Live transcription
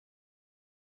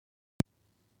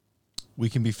We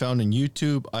can be found on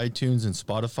YouTube, iTunes, and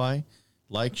Spotify.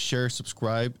 Like, share,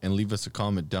 subscribe, and leave us a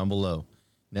comment down below.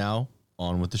 Now,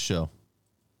 on with the show.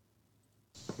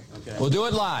 Okay. We'll do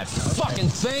it live. Fucking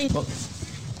thing.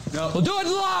 No. We'll do it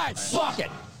live. Fuck it.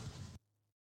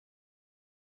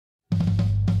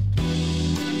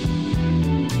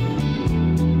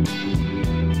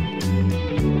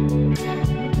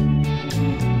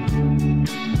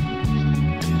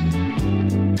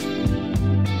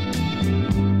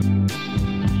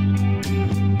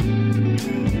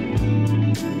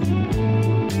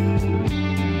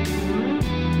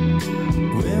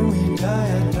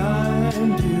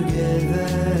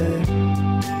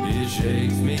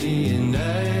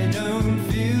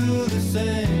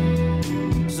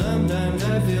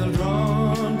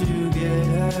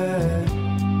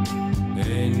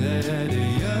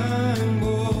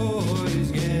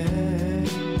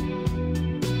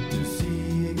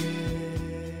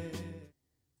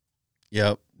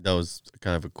 Yep, that was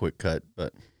kind of a quick cut,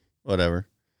 but whatever.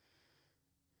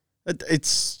 It's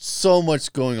so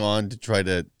much going on to try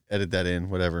to edit that in.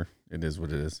 Whatever, it is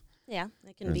what it is. Yeah,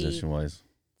 it can be transition-wise.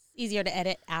 Easier to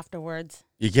edit afterwards.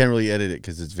 You can't really edit it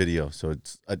because it's video, so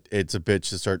it's a bitch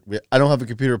to start. I don't have a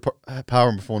computer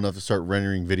powerful enough to start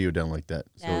rendering video down like that,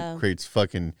 so it creates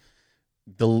fucking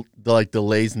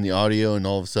delays in the audio, and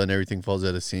all of a sudden everything falls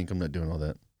out of sync. I'm not doing all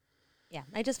that. Yeah,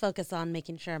 I just focus on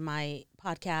making sure my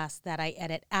podcasts that I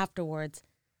edit afterwards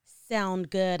sound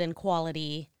good and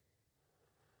quality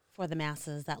for the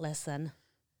masses that listen.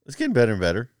 It's getting better and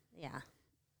better. Yeah.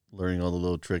 Learning all the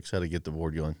little tricks how to get the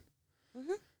board going.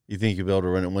 Mm-hmm. You think you'll be able to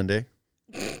run it one day?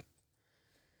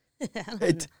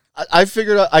 I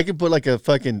figured out I could put like a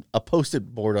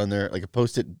post-it board on there, like a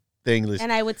post-it thing.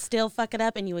 And I would still fuck it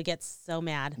up and you would get so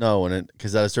mad. No,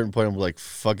 because at a certain point I'm like,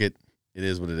 fuck it. It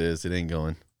is what it is. It ain't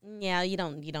going. Yeah, you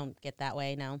don't get that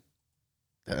way, no.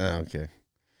 Okay.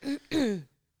 You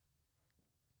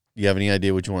have any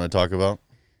idea what you want to talk about?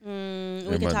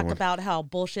 We can talk about how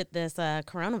bullshit this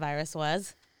coronavirus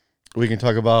was. We can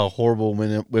talk about how horrible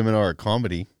women are at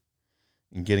comedy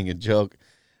and getting a joke.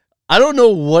 I don't know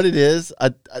what it is.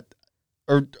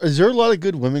 Or is there a lot of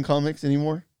good women comics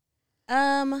anymore?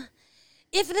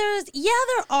 If there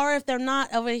are. If they're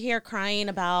not over here crying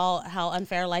about how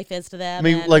unfair life is to them, I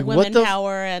mean, and like women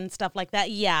power and stuff like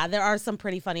that. Yeah, there are some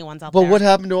pretty funny ones out there. But what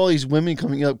happened to all these women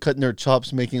coming up, cutting their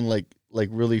chops, making like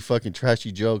really fucking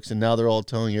trashy jokes, and now they're all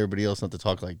telling everybody else not to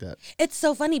talk like that? It's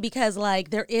so funny because like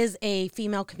there is a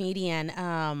female comedian.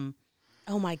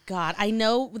 Oh my god, I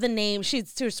know the name. She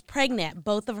was pregnant.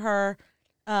 Both of her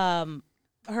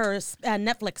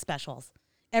Netflix specials.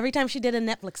 Every time she did a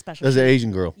Netflix special, there's an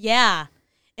Asian girl. Yeah.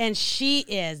 And she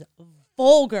is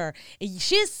vulgar.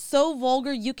 She is so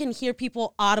vulgar, you can hear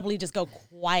people audibly just go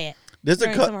quiet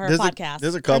during some of her podcasts.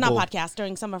 There's a couple. Or not podcasts,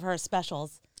 during some of her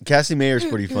specials. Cassie Mayer's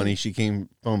pretty funny. She came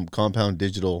from Compound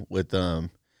Digital with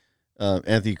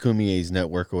Anthony Cumia's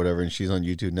network or whatever, and she's on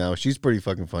YouTube now. She's pretty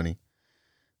fucking funny.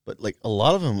 But like a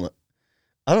lot of them,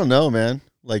 I don't know, man.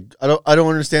 Like I don't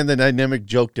understand the dynamic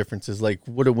joke differences. Like,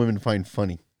 what do women find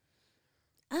funny?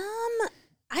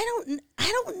 I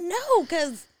don't know,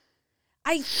 because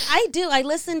I do. I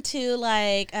listen to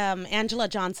like Angela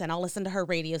Johnson. I'll listen to her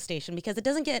radio station because it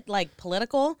doesn't get like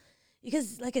political.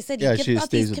 Because like I said, you get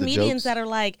these comedians that are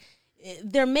like,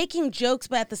 they're making jokes,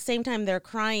 but at the same time they're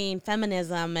crying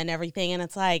feminism and everything. And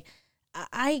it's like,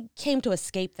 I came to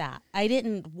escape that. I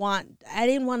didn't want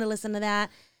to listen to that.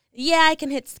 Yeah, I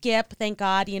can hit skip, thank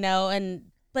God,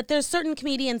 but there's certain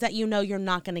comedians that you're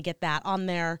not going to get that on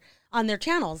their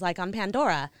channels, like on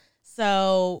Pandora.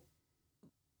 So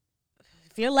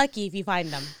if you're lucky if you find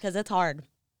them, because it's hard.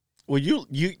 Well, you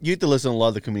have to listen to a lot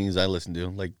of the comedians I listen to.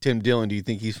 Like Tim Dillon, do you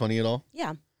think he's funny at all?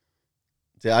 Yeah.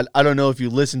 See, I don't know if you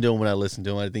listen to him when I listen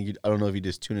to him. I don't know if you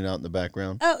just tune it out in the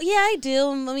background. Oh, yeah, I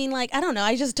do. I mean, like, I don't know.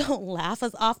 I just don't laugh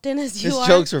as often as you are. His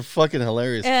jokes are fucking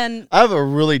hilarious. And I have a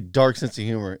really dark sense of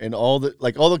humor. And all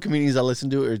the comedians I listen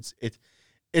to,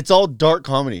 it's all dark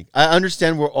comedy. I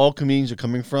understand where all comedians are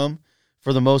coming from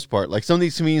for the most part. Like some of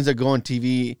these comedians that go on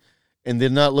TV and they're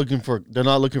not looking for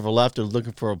laughter, they're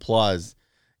looking for applause.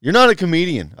 You're not a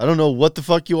comedian. I don't know what the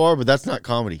fuck you are, but that's not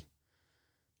comedy.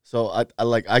 So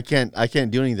I can't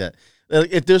do any of that.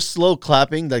 Like, if there's slow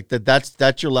clapping, like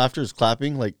that's your laughter is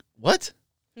clapping. Like what?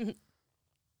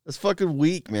 That's fucking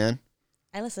weak, man.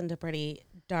 I listen to pretty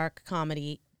dark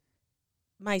comedy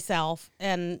myself,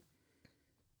 and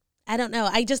I don't know.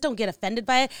 I just don't get offended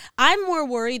by it. I'm more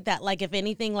worried that, like, if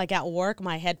anything, like at work,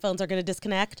 my headphones are going to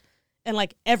disconnect and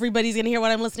like everybody's going to hear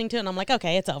what I'm listening to. And I'm like,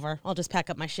 okay, it's over. I'll just pack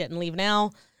up my shit and leave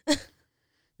now.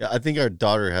 Yeah, I think our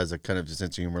daughter has a kind of a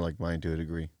sense of humor like mine to a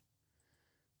degree.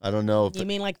 I don't know. You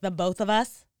mean like the both of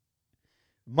us?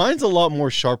 Mine's a lot more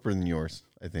sharper than yours,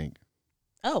 I think.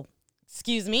 Oh,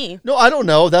 excuse me. No, I don't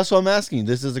know. That's what I'm asking.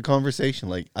 This is a conversation.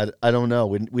 Like, I don't know.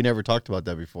 We never talked about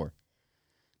that before.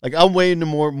 Like, I'm way into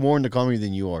more into comedy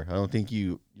than you are. I don't think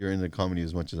you're into comedy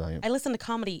as much as I am. I listen to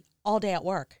comedy all day at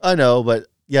work. I know, but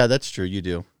yeah, that's true. You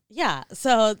do. Yeah.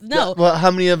 So no. Yeah, well,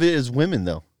 how many of it is women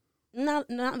though? Not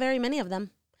very many of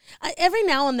them. Every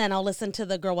now and then I'll listen to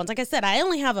the girl ones. Like I said, I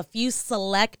only have a few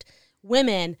select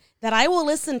women that I will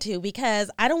listen to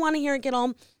because I don't want to hear it get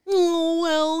all, oh,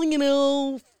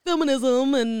 well,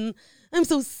 feminism and I'm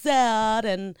so sad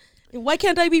and why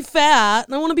can't I be fat?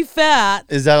 I want to be fat.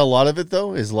 Is that a lot of it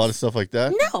though? Is a lot of stuff like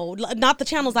that? No, not the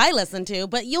channels I listen to,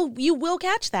 but you will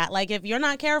catch that. Like if you're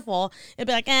not careful, it'd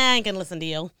be like, I ain't gonna listen to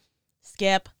you.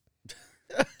 Skip.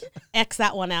 X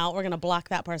that one out. We're gonna block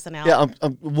that person out. Yeah.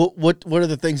 What are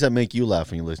the things that make you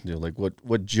laugh when you listen to it? Like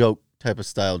what joke type of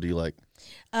style do you like?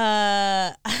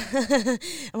 Well,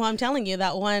 I'm telling you,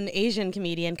 that one Asian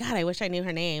comedian. God, I wish I knew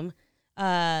her name.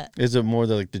 Is it more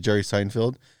like the Jerry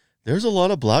Seinfeld? There's a lot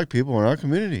of black people in our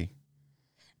community.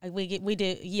 We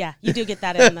do, yeah. You do get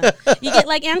that in. You get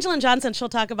like Angela Johnson.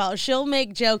 She'll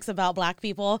make jokes about black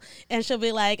people, and she'll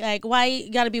be like why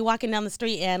you got to be walking down the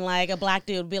street and like a black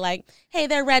dude will be like, hey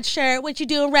there, red shirt, what you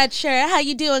doing, red shirt? How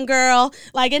you doing, girl?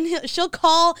 Like, and she'll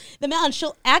call them out and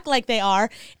she'll act like they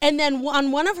are. And then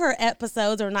on one of her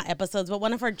episodes, or not episodes, but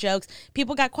one of her jokes,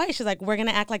 people got quiet. She's like, we're gonna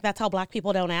act like that's how black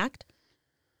people don't act.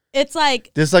 It's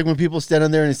like just like when people stand on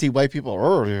there and see white people.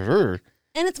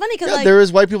 And it's funny because there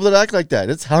is white people that act like that.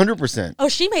 It's 100%. Oh,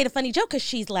 she made a funny joke because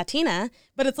she's Latina,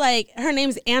 but it's like her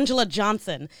name's Angela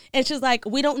Johnson, and she's like,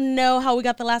 we don't know how we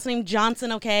got the last name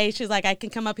Johnson. Okay, she's like, I can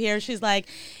come up here. She's like,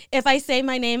 if I say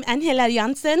my name Angela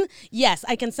Johnson, yes,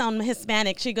 I can sound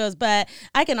Hispanic. She goes, but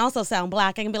I can also sound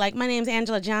black. I can be like, my name's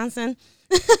Angela Johnson.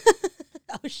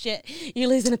 Oh shit, you're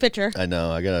losing a picture. I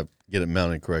know. I gotta get it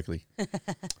mounted correctly.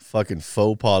 Fucking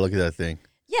faux pas. Look at that thing.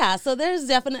 Yeah, so there's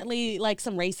definitely like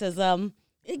some racism.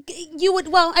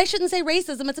 I shouldn't say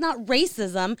racism. It's not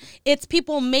racism. It's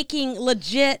people making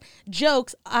legit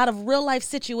jokes out of real life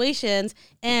situations,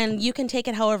 and you can take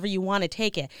it however you want to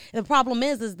take it. The problem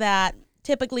is that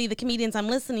typically the comedians I'm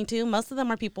listening to, most of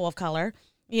them are people of color.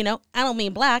 You know, I don't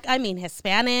mean black. I mean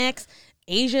Hispanics,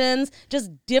 Asians,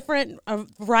 just different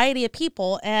variety of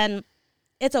people, and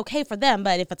it's okay for them.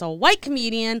 But if it's a white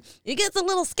comedian, it gets a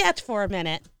little sketch for a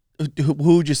minute.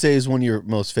 Who would you say is one of your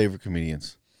most favorite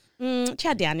comedians?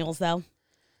 Chad Daniels, though.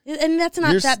 And that's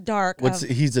not that dark.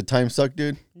 He's a time suck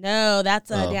dude? No, that's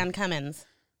Dan Cummins.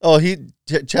 Oh,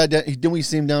 Chad, didn't we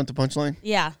see him down at the Punchline?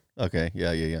 Yeah. Okay,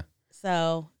 yeah.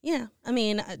 So, yeah. I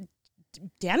mean,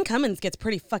 Dan Cummins gets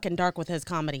pretty fucking dark with his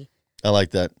comedy. I like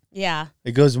that. Yeah.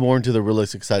 It goes more into the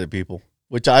realistic side of people,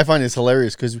 which I find is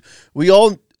hilarious because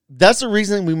that's the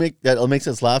reason that makes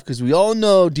us laugh, because we all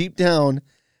know deep down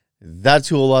that's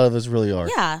who a lot of us really are.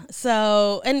 Yeah.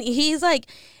 So, and he's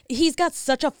got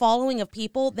such a following of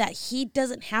people that he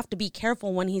doesn't have to be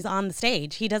careful when he's on the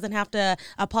stage. He doesn't have to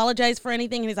apologize for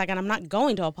anything. And he's like, and I'm not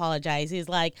going to apologize. He's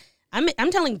like,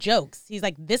 I'm telling jokes. He's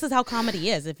like, this is how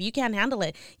comedy is. If you can't handle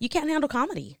it, you can't handle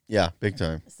comedy. Yeah, big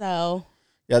time. So.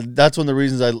 Yeah, that's one of the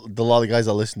reasons a lot of the guys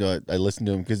I listen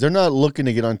to them because they're not looking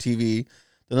to get on TV.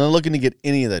 They're not looking to get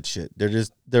any of that shit.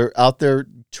 They're out there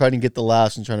trying to get the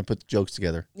laughs and trying to put the jokes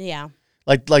together. Yeah.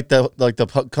 Like the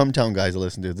Cumtown guys I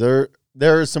listen to.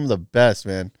 They're some of the best,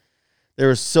 man. They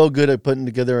were so good at putting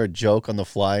together a joke on the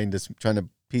fly and just trying to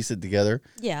piece it together.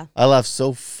 Yeah. I laughed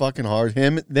so fucking hard.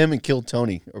 Them and Kill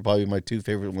Tony are probably my two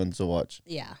favorite ones to watch.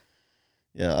 Yeah.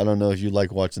 Yeah, I don't know if you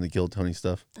like watching the Kill Tony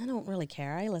stuff. I don't really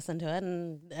care. I listen to it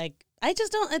and I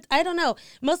just don't. I don't know.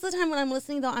 Most of the time when I'm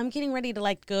listening, though, I'm getting ready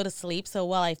to go to sleep. So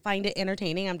while I find it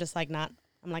entertaining, I'm just not.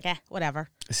 I'm like, whatever.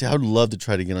 See, I would love to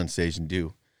try to get on stage and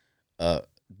do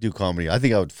comedy. I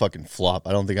think I would fucking flop.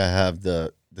 I don't think I have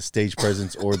the stage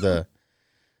presence or the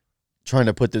trying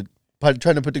to put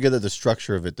together the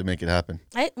structure of it to make it happen.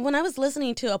 When I was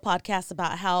listening to a podcast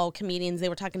about how comedians, they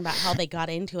were talking about how they got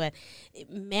into it.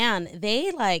 Man,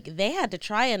 they had to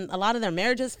try, and a lot of their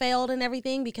marriages failed and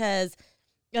everything because.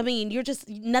 I mean,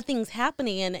 nothing's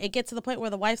happening, and it gets to the point where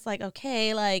the wife's like,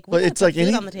 okay, we're going to put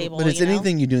food on the table. But it's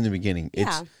anything you do in the beginning.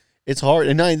 Yeah. It's hard.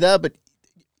 And not only that, but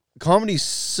comedy's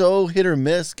so hit or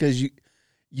miss because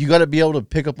you got to be able to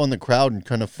pick up on the crowd and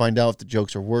kind of find out if the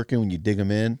jokes are working when you dig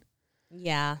them in.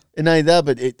 Yeah. And not only that,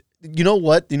 but you know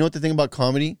what? You know what the thing about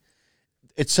comedy?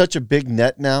 It's such a big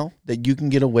net now that you can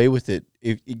get away with it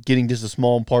getting just a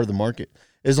small part of the market.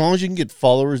 As long as you can get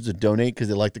followers to donate because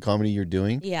they like the comedy you're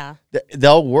doing, yeah,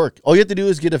 that'll work. All you have to do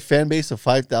is get a fan base of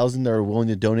 5,000 that are willing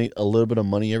to donate a little bit of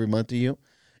money every month to you,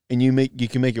 and you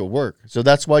can make it work. So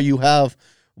that's why you have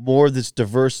more of this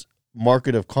diverse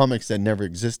market of comics that never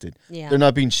existed. Yeah. They're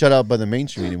not being shut out by the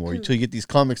mainstream anymore until you get these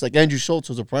comics. Like Andrew Schultz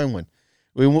was a prime one.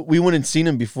 We went and seen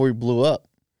him before he blew up.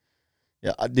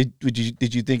 Yeah, did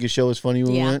you think his show was funny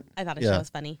when we went? I thought his show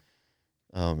was funny.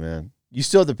 Oh man, you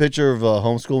still have the picture of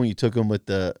homeschool when you took him with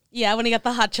the when he got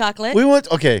the hot chocolate.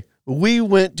 We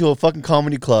went to a fucking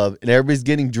comedy club and everybody's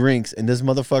getting drinks and this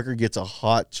motherfucker gets a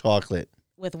hot chocolate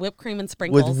with whipped cream and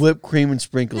sprinkles. With whipped cream and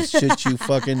sprinkles, shit you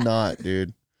fucking not,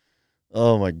 dude.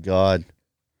 Oh my god,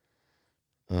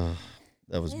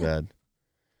 that was bad.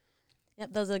 Yep,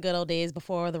 those are the good old days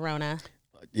before the Rona.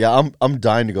 Yeah, I'm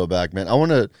dying to go back, man.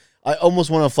 I almost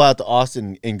want to fly out to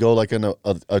Austin and go like on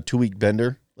a 2-week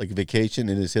bender, like a vacation,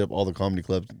 and just hit up all the comedy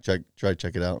clubs and try to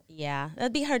check it out. Yeah,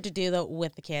 that'd be hard to do though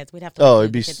with the kids. We'd have to.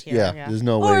 It'd be kids here, There's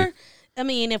no way. Or, I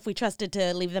mean, if we trusted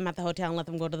to leave them at the hotel and let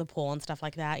them go to the pool and stuff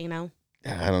like that, you know.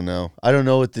 I don't know. I don't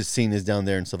know what this scene is down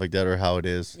there and stuff like that, or how it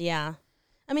is. Yeah,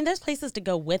 I mean, there's places to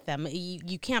go with them.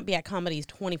 You can't be at comedies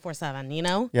 24/7, you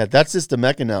know. Yeah, that's just the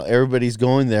Mecca now. Everybody's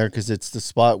going there because it's the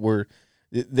spot where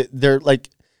they're like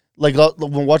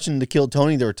when watching The Kill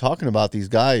Tony, they were talking about these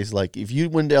guys. Like, if you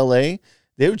went to L.A.,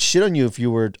 they would shit on you if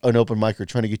you were an open micer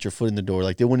trying to get your foot in the door.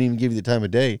 Like, they wouldn't even give you the time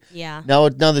of day. Yeah. Now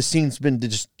the scene's been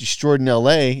just destroyed in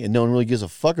L.A., and no one really gives a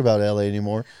fuck about L.A.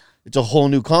 anymore. It's a whole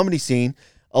new comedy scene.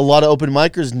 A lot of open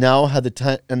micers now have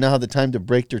the time to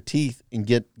break their teeth and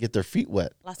get their feet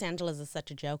wet. Los Angeles is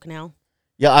such a joke now.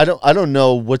 Yeah, I don't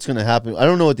know what's going to happen. I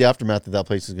don't know what the aftermath of that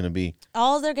place is going to be.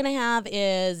 All they're going to have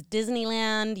is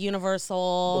Disneyland,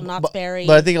 Universal, Knott's Berry.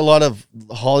 But I think a lot of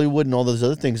Hollywood and all those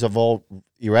other things have all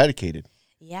eradicated.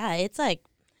 Yeah,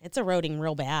 it's eroding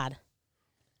real bad.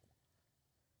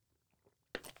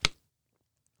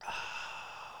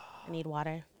 I need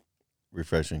water.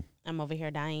 Refreshing. I'm over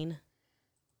here dying.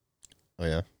 Oh,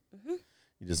 yeah? Mm-hmm.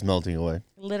 You're just melting away.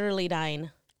 Literally dying.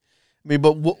 I mean,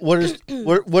 but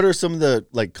what are some of the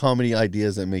like comedy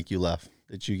ideas that make you laugh,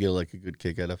 that you get like a good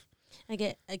kick out of? I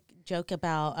get a joke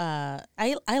about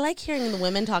I like hearing the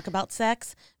women talk about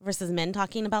sex versus men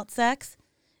talking about sex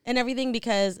and everything,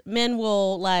 because men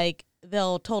will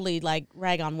they'll totally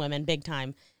rag on women big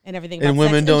time and everything. And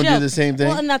women don't do the same thing.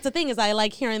 Well, and that's the thing, is I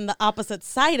like hearing the opposite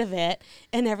side of it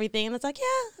and everything. And it's like,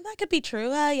 yeah, that could be true.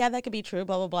 Yeah, that could be true.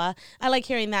 Blah, blah, blah. I like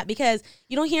hearing that because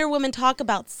you don't hear women talk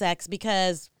about sex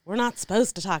because we're not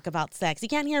supposed to talk about sex. You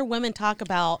can't hear women talk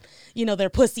about, their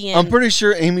pussy. And I'm pretty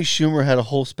sure Amy Schumer had a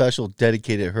whole special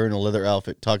dedicated to her in a leather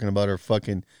outfit talking about her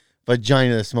fucking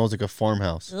vagina that smells like a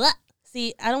farmhouse.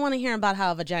 See, I don't want to hear about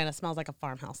how a vagina smells like a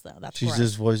farmhouse, though. That's She's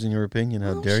just voicing her opinion.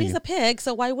 How dare you? She's a pig,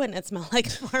 so why wouldn't it smell like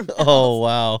a farmhouse? Oh,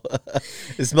 wow.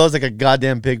 It smells like a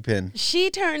goddamn pig pen. She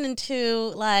turned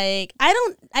into, I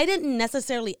didn't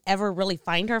necessarily ever really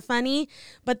find her funny,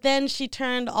 but then she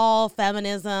turned all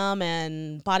feminism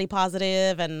and body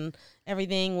positive and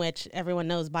everything, which everyone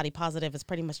knows body positive is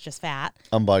pretty much just fat.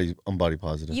 I'm body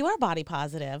positive. You are body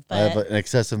positive, but I have an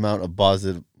excessive amount of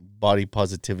body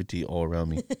positivity all around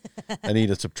me. I need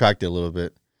to subtract it a little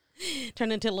bit.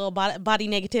 Turn into a little body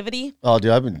negativity. Oh,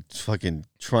 dude, I've been fucking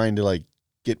trying to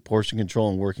get portion control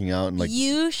and working out and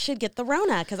You should get the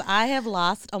Rona, because I have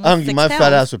lost almost 6 pounds. My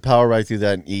fat ass would power right through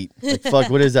that and eat.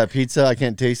 Fuck, what is that, pizza? I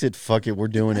can't taste it. Fuck it, we're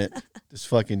doing it. Just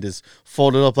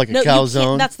fold it up like a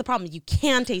calzone. That's the problem. You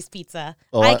can taste pizza.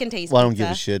 I can taste pizza. I don't give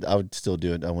a shit. I would still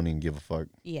do it. I wouldn't even give a fuck.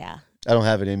 Yeah. I don't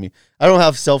have it in me. I don't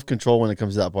have self-control when it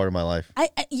comes to that part of my life.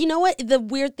 You know what? The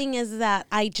weird thing is that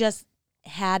I just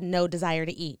had no desire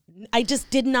to eat. I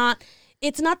just did not.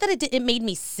 It's not that it made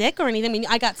me sick or anything. I mean,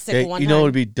 I got sick one time. You know what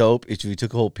would be dope? If you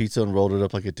took a whole pizza and rolled it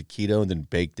up like a taquito and then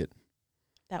baked it.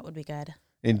 That would be good.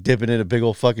 And dip it in a big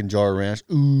old fucking jar of ranch.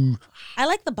 Ooh. I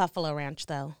like the buffalo ranch,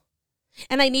 though.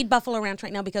 And I need buffalo ranch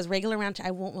right now because regular ranch,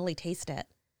 I won't really taste it.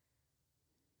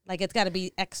 It's got to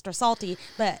be extra salty,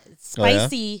 but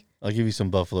spicy. Oh, yeah? I'll give you some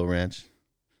buffalo ranch.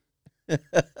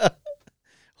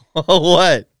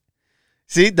 What?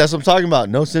 See, that's what I'm talking about.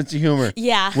 No sense of humor.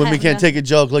 Yeah. When we can't take a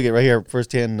joke, look at right here,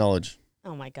 first-hand knowledge.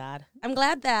 Oh, my God. I'm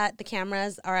glad that the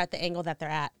cameras are at the angle that they're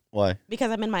at. Why?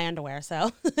 Because I'm in my underwear, so.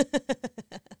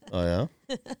 Oh,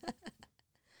 yeah?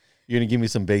 You're going to give me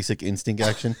some basic instinct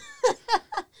action?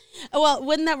 Well,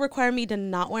 wouldn't that require me to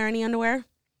not wear any underwear?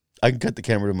 I can cut the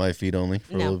camera to my feet only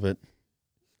for a little bit.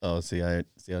 Oh, see how it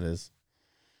is.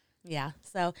 Yeah,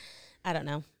 so I don't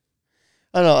know.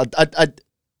 I don't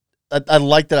know. I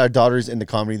like that our daughter's into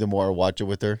comedy the more I watch it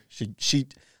with her. She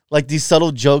these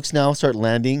subtle jokes now start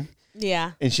landing.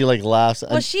 Yeah. And she laughs.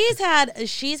 Well, she's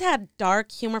had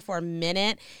dark humor for a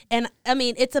minute. And I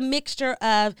mean, it's a mixture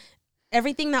of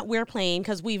everything that we're playing,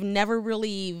 because we've never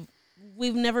really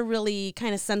we've never really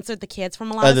kind of censored the kids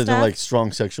from a lot Other of stuff. than like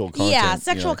strong sexual content. Yeah,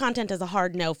 sexual content is a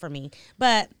hard no for me.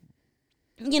 But,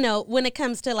 when it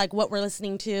comes to like what we're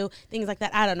listening to, things like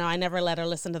that, I don't know. I never let her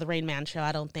listen to the Rain Man show.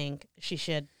 I don't think she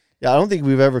should. Yeah, I don't think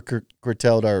we've ever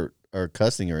curtailed our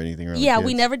cussing or anything around the kids.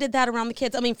 We never did that around the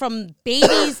kids. I mean, from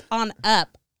babies on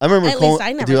up. I remember, At least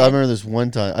I never did. I remember this one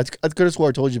time. I could have swore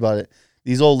I told you about it.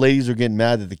 These old ladies were getting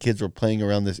mad that the kids were playing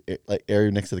around this like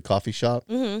area next to the coffee shop.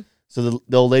 Mm-hmm. So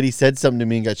the old lady said something to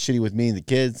me and got shitty with me and the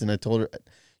kids. And I told her,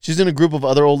 she's in a group of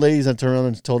other old ladies. I turned around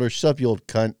and told her, "Shut up, you old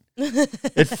cunt."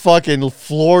 It fucking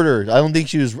floored her. I don't think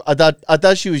she was. I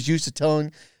thought she was used to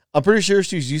telling. I'm pretty sure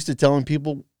she was used to telling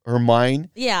people her mind.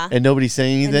 Yeah. And nobody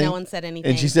saying anything. And no one said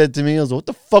anything. And she said to me, "I was like, what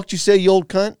the fuck did you say, you old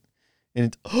cunt?"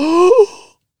 And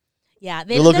yeah,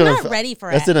 they're not ready for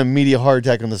it. That's an immediate heart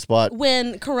attack on the spot.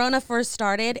 When Corona first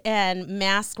started and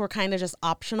masks were kind of just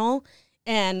optional,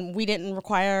 and we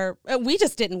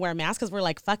just didn't wear masks because we're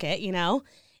like, fuck it,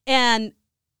 And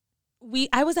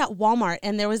I was at Walmart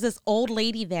and there was this old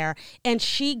lady there and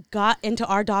she got into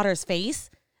our daughter's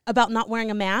face about not wearing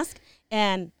a mask,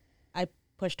 and I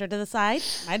pushed her to the side,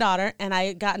 my daughter, and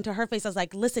I got into her face. I was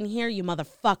like, "Listen here, you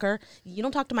motherfucker. You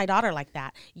don't talk to my daughter like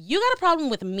that. You got a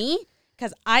problem with me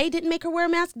because I didn't make her wear a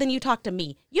mask, then you talk to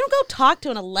me. You don't go talk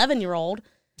to an 11-year-old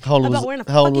How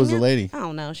old was the lady? I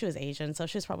don't know. She was Asian, so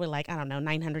she was probably like,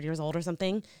 900 years old or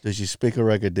something. Did she speak a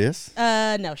record diss?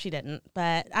 No, she didn't.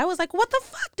 But I was like, what the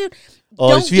fuck, dude?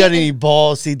 Oh, if you had any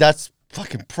balls, see, that's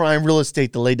fucking prime real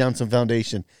estate to lay down some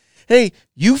foundation. Hey,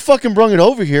 you fucking brung it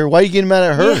over here. Why are you getting mad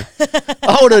at her? Yeah.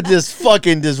 I would have just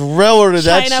fucking railroaded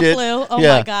that China shit. flu. Oh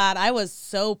my God. I was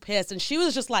so pissed. And she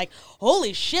was just like,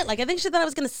 holy shit. Like, I think she thought I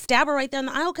was going to stab her right there in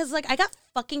the aisle because, like, I got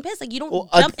fucking pissed. Like, you don't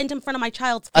jump into in front of my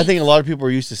child's face. I think a lot of people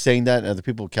are used to saying that and other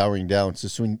people cowering down. So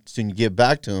soon you get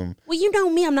back to them. Well, you know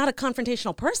me. I'm not a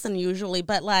confrontational person usually.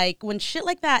 But, like, when shit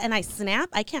like that and I snap,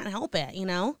 I can't help it,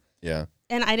 Yeah.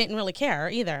 And I didn't really care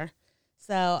either.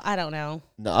 So, I don't know.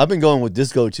 No, I've been going with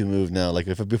this go-to move now. Like,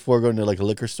 before going to, like, a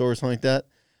liquor store or something like that,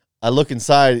 I look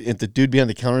inside, if the dude behind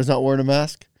the counter is not wearing a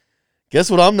mask,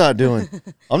 guess what I'm not doing?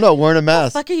 I'm not wearing a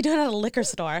mask. What the fuck are you doing at a liquor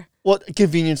store? What?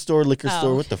 Convenience store, liquor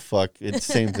store, what the fuck? It's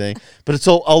the same thing. But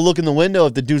so I'll look in the window.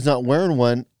 If the dude's not wearing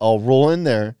one, I'll roll in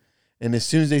there. And as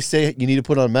soon as they say you need to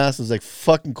put on a mask, it's like,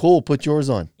 fucking cool, put yours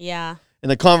on. Yeah. And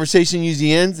the conversation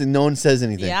usually ends and no one says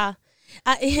anything. Yeah.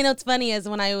 What's funny is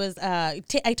when I was,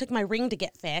 I took my ring to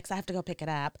get fixed. I have to go pick it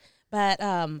up. But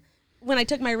when I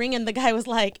took my ring and the guy was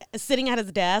like sitting at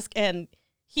his desk and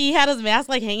he had his mask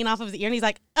like hanging off of his ear and he's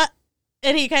like,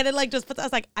 and he kind of like just I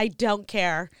was like, I don't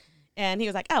care. And he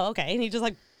was like, oh, okay. And he just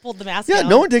like pulled the mask down.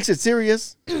 No one takes it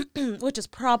serious. Which is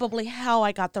probably how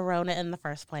I got the Rona in the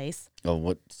first place.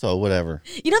 Oh, so whatever.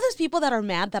 There's people that are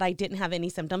mad that I didn't have any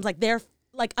symptoms. Like they're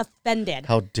like offended.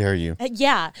 How dare you?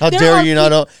 Yeah. How dare you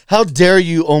not? How dare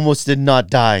you almost did not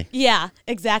die? Yeah,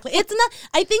 exactly. It's not.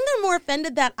 I think they're more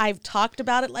offended that I've talked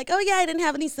about it. Like, oh yeah, I didn't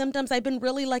have any symptoms. I've been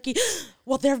really lucky.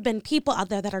 Well, there have been people out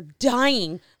there that are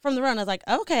dying from the Rona. I was like,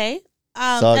 okay.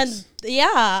 And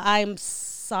yeah, I'm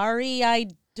sorry. I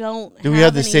don't. Do we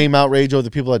have the same outrage over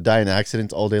the people that die in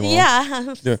accidents all day long?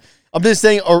 Yeah. I'm just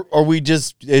saying, are we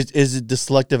just? Is it the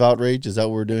selective outrage? Is that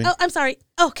what we're doing? Oh, I'm sorry.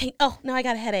 Okay. Oh, now I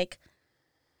got a headache.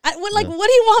 What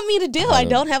do you want me to do? I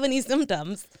don't have any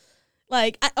symptoms.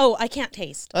 Like, I can't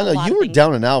taste. I know you were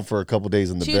down and out for a couple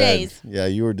days in the bed. 2 days. Yeah,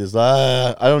 you were just.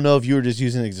 I don't know if you were just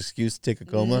using an excuse to take a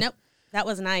coma. Nope, that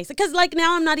was nice because like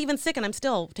now I'm not even sick and I'm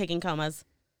still taking comas.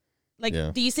 Like,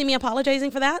 do you see me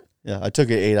apologizing for that? Yeah, I took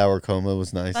an 8-hour coma. It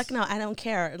was nice. Like, no, I don't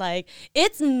care. Like,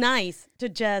 it's nice to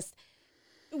just.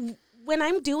 When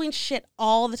I'm doing shit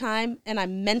all the time and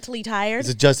I'm mentally tired. It's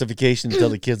a justification to tell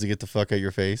the kids to get the fuck out of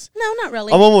your face. No, not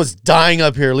really. I'm almost dying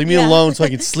up here. Leave me alone so I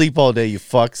can sleep all day, you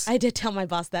fucks. I did tell my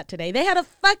boss that today. They had a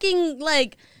fucking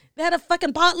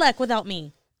potluck without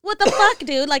me. What the fuck,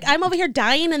 dude? Like, I'm over here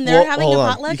dying and they're having a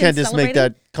potluck. You can't just make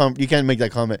that you can't make that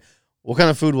comment. What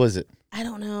kind of food was it? I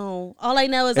don't know. All I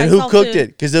know is and who cooked it?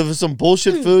 Because if it was some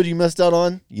bullshit food you missed out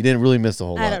on, you didn't really miss a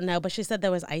whole lot. I don't know, but she said there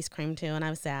was ice cream too, and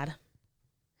I was sad.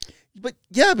 But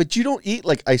you don't eat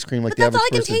like ice cream like the average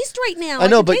person. That's all I can taste right now. I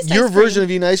know, but your version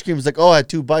of eating ice cream is like, I had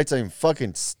 2 bites, I'm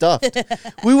fucking stuffed.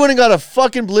 We went and got a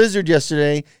fucking Blizzard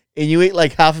yesterday, and you ate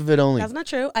like half of it only. That's not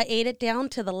true. I ate it down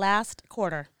to the last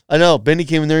quarter. I know. Benny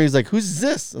came in there, he's like, who's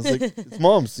this? I was like, it's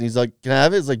Mom's. And he's like, can I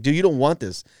have it? It's like, dude, you don't want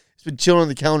this. It's been chilling on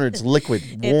the counter. It's liquid,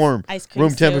 warm, ice cream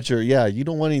room temperature. Yeah, you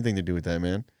don't want anything to do with that,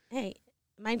 man. Hey,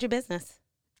 mind your business.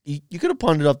 You could have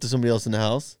pawned it off to somebody else in the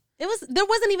house. There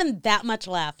wasn't even that much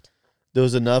left. There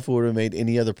was enough who would have made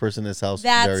any other person in this house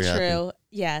very happy. That's true.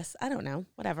 Yes. I don't know.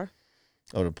 Whatever.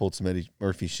 I would have pulled some Eddie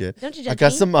Murphy shit. Don't you judge I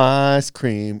got me? some ice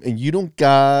cream, and you don't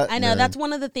got. I know none. that's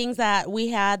one of the things that we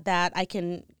had that I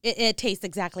can. It tastes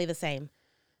exactly the same.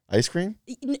 Ice cream.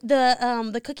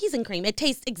 The cookies and cream. It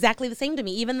tastes exactly the same to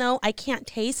me, even though I can't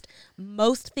taste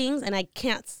most things and I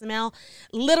can't smell.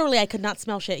 Literally, I could not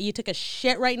smell shit. You took a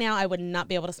shit right now, I would not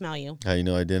be able to smell you. How you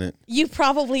know I didn't? You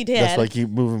probably did. That's why I keep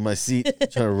moving my seat,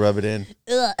 trying to rub it in.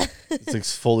 Ugh. It's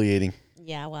exfoliating.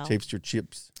 Yeah, well, Tapes your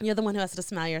chips. you're the one who has to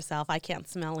smell yourself. I can't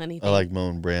smell anything. I like my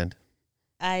own brand.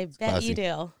 I bet classy. you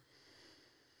do.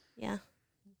 Yeah,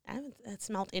 I haven't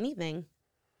smelled anything.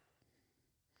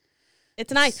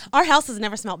 It's nice. Our house has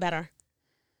never smelled better.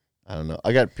 I don't know.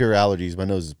 I got pure allergies. My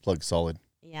nose is plugged solid.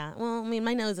 Yeah. Well, I mean,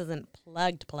 my nose isn't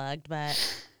plugged, but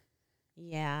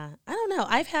yeah. I don't know.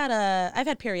 I've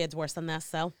had periods worse than this,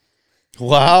 so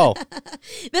Wow.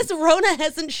 this Rona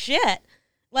hasn't shit.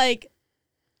 Like,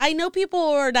 I know people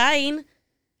are dying.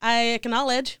 I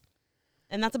acknowledge.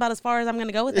 And that's about as far as I'm going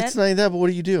to go with It's it. not that, but what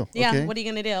do you do? Yeah. Okay? What are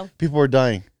you going to do? People are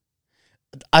dying.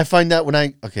 I find that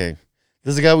when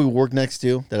there's a guy we work next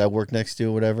to, that I work next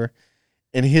to, whatever,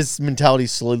 and his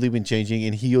mentality's slowly been changing,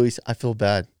 and he always, I feel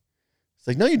bad. It's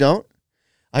like, no, you don't.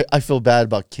 I feel bad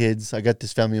about kids. I got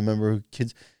this family member who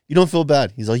kids, you don't feel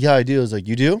bad. He's like, yeah, I do. I was like,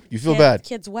 you do? You feel bad?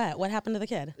 Kid's what? What happened to the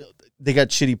kid? They got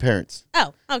shitty parents.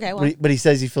 Oh, okay. Well, But he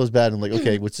says he feels bad. I'm like,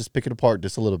 okay, let's just pick it apart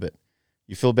just a little bit.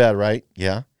 You feel bad, right?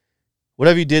 Yeah.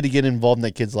 Whatever you did to get involved in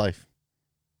that kid's life?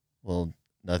 Well,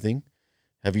 nothing.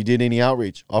 Have you did any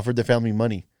outreach? Offered the family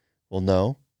money? Well,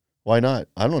 no. Why not?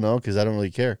 I don't know, because I don't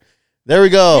really care. There we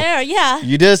go. there, yeah.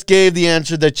 You just gave the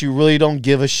answer that you really don't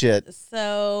give a shit.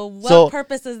 So what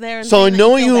purpose is there in So saying that you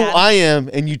knowing feel who bad? I am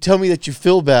and you tell me that you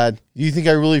feel bad, do you think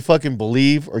I really fucking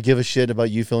believe or give a shit about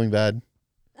you feeling bad?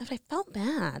 But I felt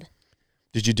bad.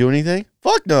 Did you do anything?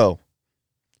 Fuck no.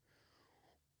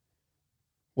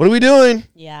 What are we doing?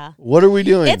 Yeah. What are we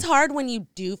doing? It's hard when you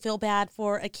do feel bad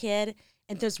for a kid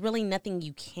and there's really nothing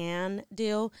you can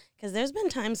do. Because there's been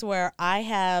times where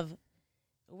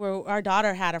where our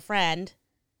daughter had a friend,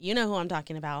 you know who I'm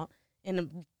talking about, in a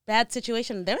bad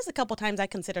situation. There was a couple times I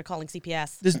considered calling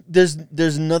CPS.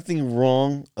 There's nothing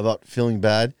wrong about feeling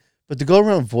bad, but to go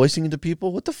around voicing it to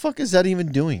people, what the fuck is that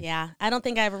even doing? Yeah, I don't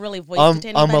think I ever really voiced it to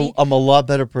anybody. I'm a lot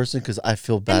better person because I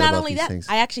feel bad and not about only these that, things.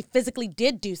 I actually physically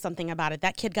did do something about it.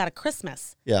 That kid got a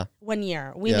Christmas Yeah. one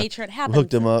year. We Yeah. made sure it We happened.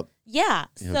 hooked him up. Yeah.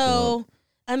 You hooked him So,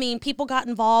 I mean, people got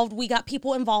involved. We got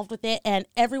people involved with it, and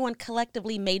everyone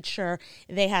collectively made sure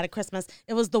they had a Christmas.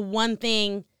 It was the one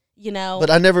thing, you know. But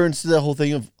I never understood that whole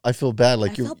thing of I feel bad.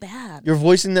 Like I you're felt bad. you're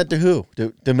voicing that to who?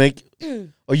 To make?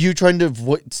 Are you trying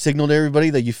to signal to everybody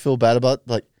that you feel bad about?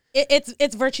 Like,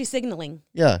 It's virtue signaling.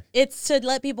 yeah. It's to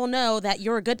let people know that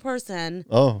you're a good person.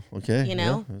 Oh, okay. You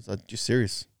know? Yeah. It's like just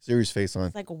serious face on.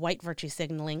 It's like white virtue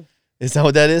signaling. Is that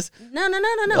what that is? No.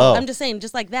 Oh. I'm just saying,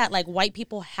 just like that. Like, white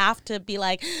people have to be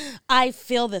like, I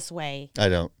feel this way. I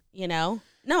don't. You know?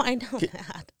 No, I know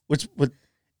that.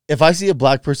 If I see a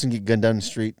black person get gunned down the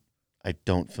street, I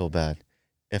don't feel bad.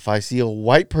 If I see a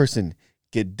white person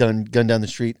get gunned down the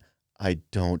street, I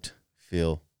don't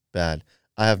feel bad.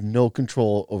 I have no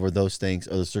control over those things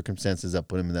or the circumstances that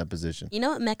put him in that position. You know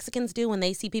what Mexicans do when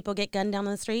they see people get gunned down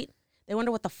on the street? They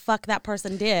wonder what the fuck that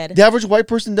person did. The average white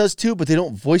person does too, but they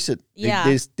don't voice it. Yeah.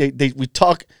 We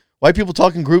talk. White people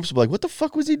talk in groups. Like, what the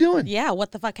fuck was he doing? Yeah,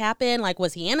 what the fuck happened? Like,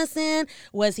 was he innocent?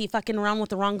 Was he fucking around with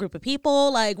the wrong group of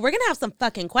people? Like, we're gonna have some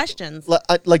fucking questions.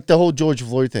 Like the whole George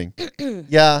Floyd thing.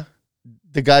 Yeah,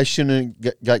 the guy shouldn't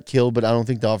have got killed, but I don't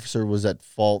think the officer was at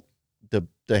fault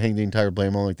to hang the entire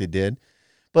blame on like they did.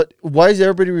 But why is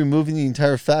everybody removing the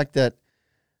entire fact that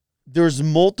there's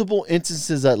multiple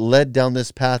instances that led down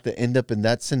this path that end up in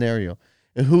that scenario?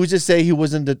 And who's to say he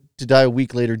wasn't to die a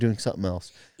week later doing something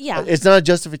else? Yeah, It's not a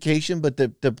justification, but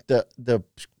the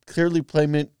clearly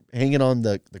claimant hanging on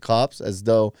the cops as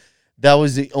though that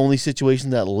was the only situation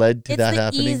that led to that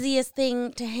happening. It's the easiest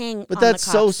thing to hang. But on that's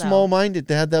the so cops, though. small-minded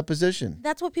to have that position.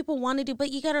 That's what people want to do, but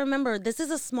you got to remember, this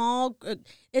is a small.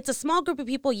 It's a small group of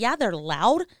people. Yeah, they're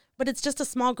loud, but it's just a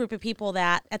small group of people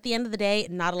that, at the end of the day,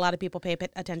 not a lot of people pay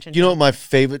attention. Do you know what my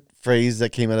favorite phrase that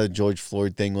came out of the George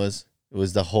Floyd thing was? It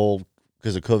was the whole,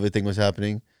 because the COVID thing was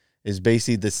happening, is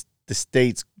basically the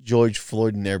state's George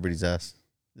Floyd in everybody's ass.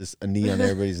 Just a knee on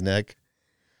everybody's neck.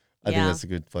 I think that's a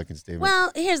good fucking statement.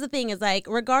 Well, here's the thing: is like,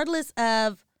 regardless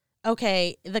of,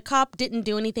 okay, the cop didn't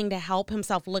do anything to help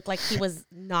himself look like he was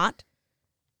not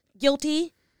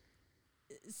guilty.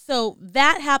 So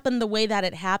that happened the way that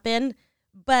it happened.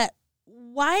 But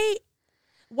why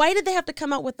did they have to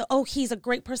come out with he's a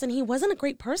great person? He wasn't a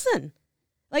great person.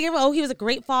 Like, he was a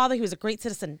great father. He was a great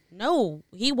citizen. No,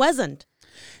 he wasn't.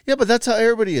 Yeah, but that's how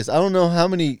everybody is. I don't know how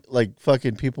many like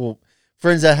fucking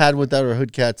friends I had without our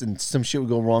hood cats, and some shit would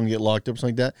go wrong, get locked up,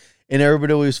 something like that, and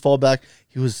everybody always fall back.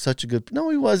 He was such a good. No,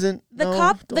 he wasn't. The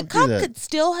cop could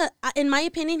still, in my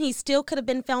opinion, he still could have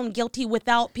been found guilty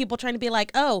without people trying to be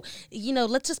like, oh,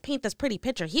 let's just paint this pretty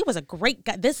picture. He was a great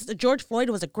guy. George Floyd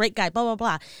was a great guy. Blah blah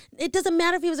blah. It doesn't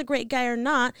matter if he was a great guy or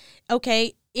not.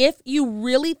 Okay, if you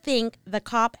really think the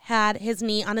cop had his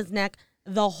knee on his neck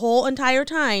the whole entire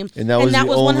time, and that was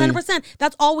 100%.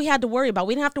 That's all we had to worry about.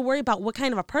 We didn't have to worry about what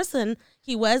kind of a person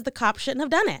he was. The cop shouldn't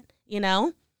have done it.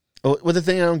 Oh, well, the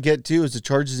thing I don't get too is the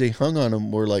charges they hung on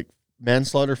him were like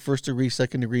manslaughter, 1st degree,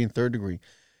 2nd degree, and 3rd degree.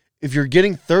 If you're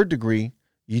getting 3rd degree,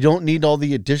 you don't need all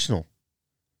the additional.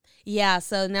 Yeah.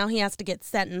 So now he has to get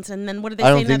sentenced, and then what do they? I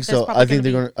don't think so. I think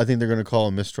they're gonna call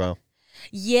a mistrial.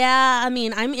 Yeah, I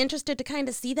mean, I'm interested to kind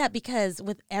of see that because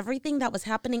with everything that was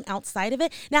happening outside of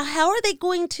it, now how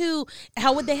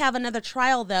would they have another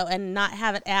trial though and not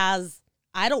have it as,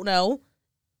 I don't know.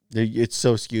 It's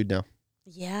so skewed now.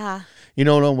 Yeah. You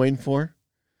know what I'm waiting for?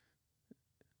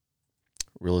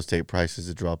 Real estate prices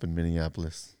to drop in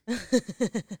Minneapolis.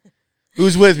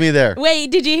 Who's with me there? Wait,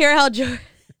 did you hear how the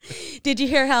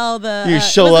you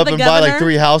show up and buy like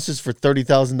 3 houses for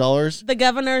 $30,000? The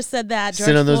governor said that George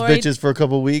sit on those Floyd, bitches for a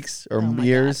couple of weeks or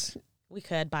years. God. We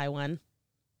could buy one.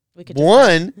 We could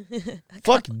one.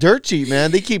 Fuck, dirt cheap,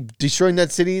 man. They keep destroying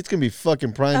that city. It's gonna be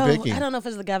fucking prime picking. I don't know if it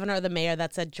was the governor or the mayor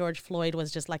that said George Floyd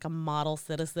was just like a model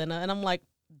citizen, and I'm like,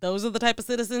 those are the type of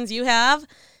citizens you have.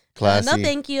 Classy. No,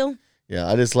 thank you.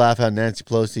 Yeah, I just laugh how Nancy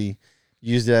Pelosi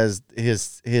used it as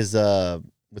his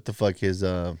what the fuck his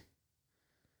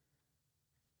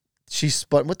she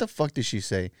spun. What the fuck did she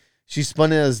say? She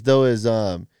spun it as though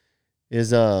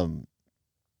his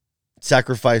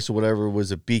sacrifice or whatever was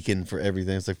a beacon for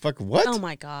everything. It's like, fuck, what? Oh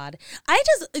my God.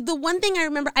 The one thing I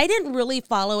remember, I didn't really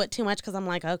follow it too much because I'm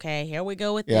like, okay, here we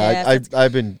go with this. It's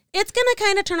going to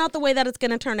kind of turn out the way that it's going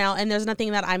to turn out, and there's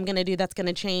nothing that I'm going to do that's going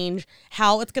to change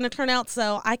how it's going to turn out.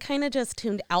 So I kind of just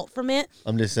tuned out from it.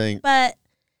 I'm just saying. But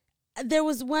there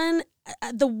was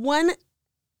the one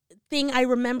thing I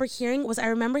remember hearing was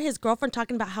his girlfriend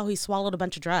talking about how he swallowed a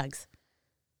bunch of drugs.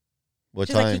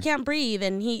 She's like, he can't breathe.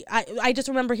 And I just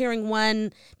remember hearing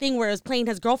one thing where it was playing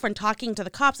his girlfriend talking to the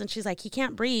cops, and she's like, he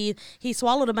can't breathe. He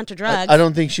swallowed a bunch of drugs. I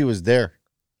don't think she was there.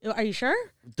 Are you sure?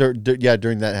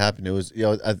 During that happened. It was,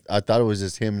 I thought it was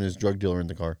just him and his drug dealer in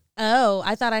the car. Oh,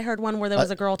 I thought I heard one where there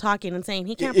was a girl talking and saying,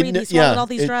 he can't breathe. He swallowed all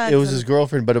these drugs. It was his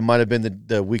girlfriend, but it might have been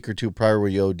the week or two prior where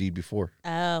he OD'd before.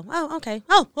 Oh, okay.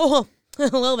 Oh,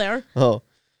 hello there. Oh,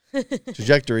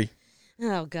 trajectory.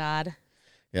 Oh, God.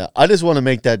 Yeah, I just want to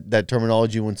make that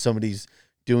terminology when somebody's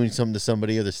doing something to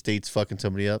somebody or the state's fucking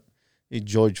somebody up.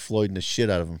 George Floyd the shit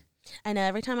out of him. I know.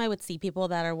 Every time I would see people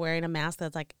that are wearing a mask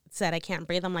that's like said I can't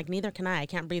breathe, I'm like, neither can I. I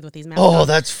can't breathe with these masks. Oh,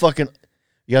 that's fucking.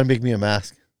 You gotta make me a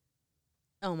mask.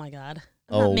 Oh my God.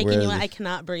 I'm not making you. I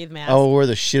cannot breathe mask. I will wear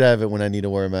the shit out of it when I need to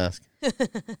wear a mask.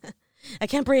 I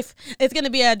can't breathe. It's gonna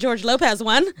be a George Lopez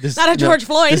one, not a George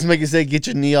Floyd. Just make it say, "Get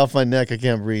your knee off my neck." I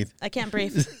can't breathe. I can't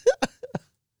breathe.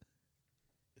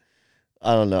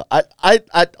 I don't know. I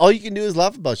all you can do is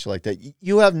laugh about shit like that.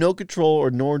 You have no control, or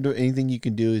nor do anything you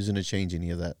can do is going to change any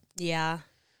of that. Yeah.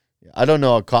 I don't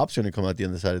know how cops are going to come out the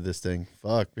other side of this thing.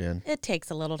 Fuck, man. It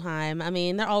takes a little time. I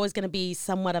mean, they're always going to be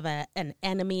somewhat of an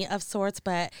enemy of sorts,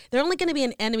 but they're only going to be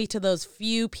an enemy to those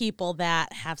few people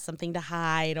that have something to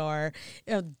hide or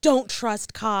don't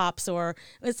trust cops, or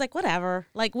it's like, whatever.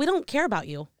 Like, we don't care about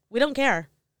you. We don't care.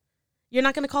 You're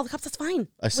not going to call the cops. That's fine.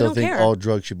 I still think all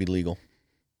drugs should be legal.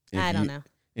 I don't know.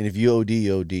 And if you OD,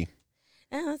 you OD.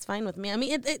 Yeah, that's fine with me. I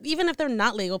mean, even if they're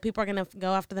not legal, people are going to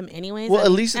go after them anyways. Well,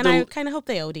 at least I kind of hope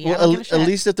they OD. Well, at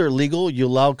least if they're legal, you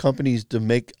allow companies to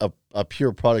make a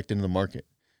pure product into the market,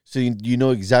 so you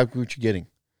know exactly what you're getting,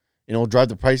 and it'll drive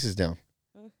the prices down.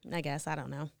 I guess. I don't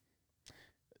know.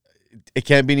 It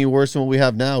can't be any worse than what we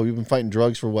have now. We've been fighting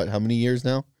drugs for what? How many years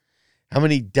now? How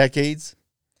many decades?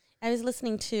 I was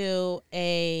listening to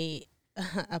a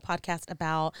podcast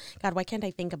about, God, why can't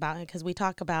I think about it? Because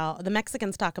the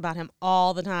Mexicans talk about him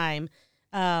all the time.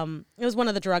 It was one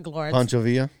of the drug lords. Pancho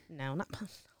Villa? No, not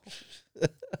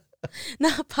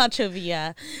Pancho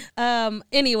Villa.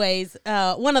 Anyways,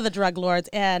 one of the drug lords,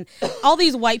 and all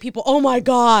these white people, oh my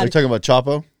God. Are you talking about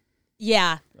Chapo?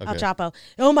 Yeah, okay. El Chapo.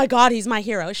 Oh my God, he's my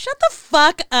hero. Shut the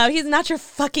fuck up. He's not your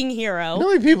fucking hero. You know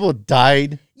how many people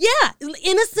died? Yeah,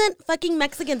 innocent fucking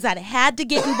Mexicans that had to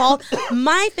get involved.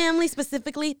 My family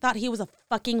specifically thought he was a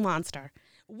fucking monster.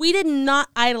 We did not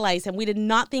idolize him. We did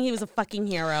not think he was a fucking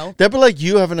hero. That'd be like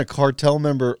you having a cartel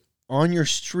member on your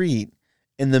street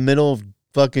in the middle of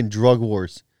fucking drug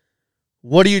wars.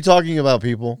 What are you talking about,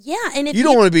 people? Yeah, and if you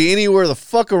don't want to be anywhere the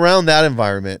fuck around that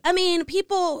environment. I mean,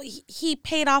 people. He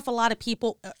paid off a lot of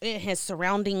people in his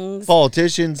surroundings,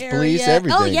 politicians, area. Police,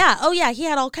 everything. Oh yeah. He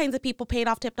had all kinds of people paid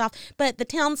off, tipped off. But the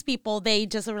townspeople, they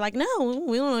just were like, no,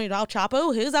 we don't need Al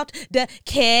Chapo. Who's out?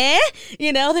 ¿Qué?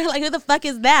 You know, they're like, who the fuck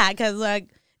is that? Because like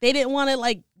they didn't want to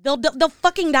like they'll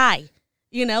fucking die.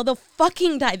 You know, they'll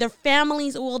fucking die. Their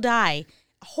families will die.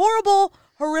 Horrible,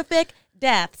 horrific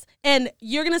deaths. And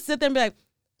you're going to sit there and be like,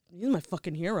 he's my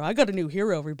fucking hero. I got a new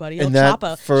hero, everybody. El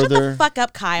Chapo. Shut the fuck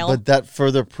up, Kyle. But that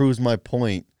further proves my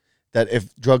point that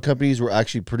if drug companies were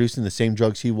actually producing the same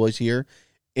drugs he was here,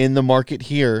 in the market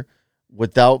here,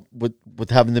 with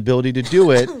having the ability to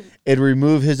do it, it'd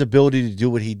remove his ability to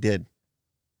do what he did.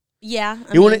 Yeah.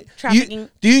 Trafficking.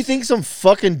 Do you think some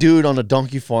fucking dude on a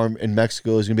donkey farm in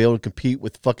Mexico is going to be able to compete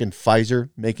with fucking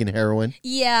Pfizer making heroin?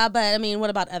 Yeah, but I mean,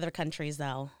 what about other countries,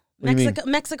 though?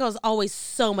 Mexico is always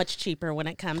so much cheaper when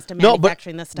it comes to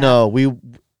manufacturing this stuff. No,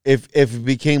 if it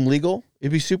became legal,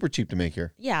 it'd be super cheap to make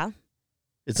here. Yeah.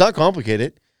 It's not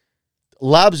complicated.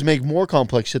 Labs make more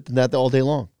complex shit than that all day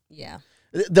long. Yeah.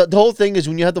 The whole thing is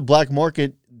when you have the black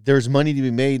market, there's money to be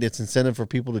made. It's incentive for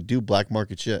people to do black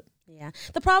market shit. Yeah.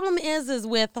 The problem is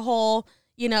with the whole,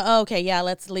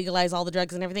 let's legalize all the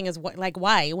drugs and everything.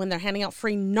 Why? When they're handing out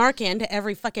free Narcan to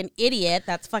every fucking idiot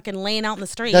that's fucking laying out in the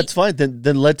street. That's fine.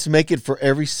 Then let's make it for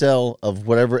every sale of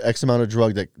whatever X amount of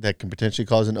drug that can potentially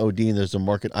cause an OD, and there's a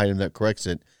market item that corrects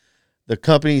it. The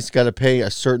company's got to pay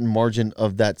a certain margin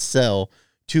of that sell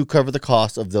to cover the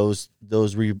cost of those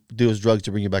drugs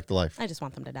to bring you back to life. I just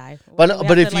want them to die.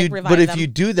 But if you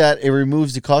do that, it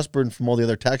removes the cost burden from all the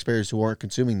other taxpayers who aren't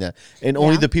consuming that, and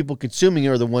only the people consuming it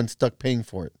are the ones stuck paying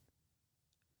for it.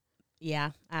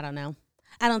 Yeah, I don't know.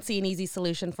 I don't see an easy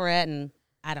solution for it, and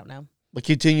I don't know. But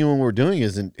continuing what we're doing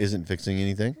isn't fixing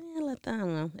anything. I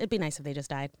don't know. It'd be nice if they just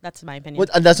died. That's my opinion.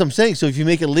 Well, that's what I'm saying. So if you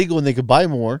make it legal and they could buy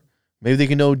more, maybe they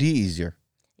can OD easier.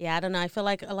 Yeah, I don't know. I feel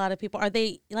like a lot of people,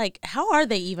 how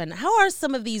are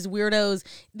some of these weirdos,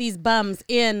 these bums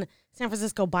in San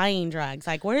Francisco buying drugs?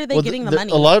 Like, where are they getting the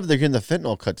money? A lot of they're getting the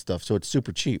fentanyl cut stuff, so it's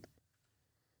super cheap.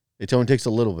 It only takes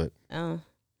a little bit. Oh.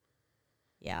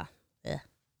 Yeah. Ugh.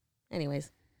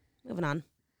 Anyways, moving on.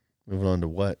 Moving on to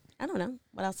what? I don't know.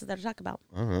 What else is there to talk about?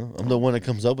 I don't know. I'm the one that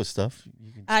comes up with stuff.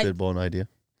 You can spitball an idea.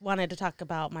 Wanted to talk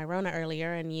about my Rona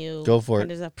earlier, and you go for it.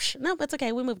 No, it's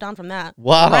okay. We moved on from that.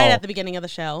 Wow! Right at the beginning of the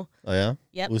show. Oh yeah.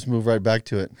 Yep. Let's move right back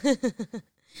to it.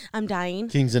 I'm dying.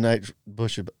 Kings of Knight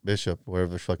Bishop,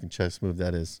 whatever the fucking chess move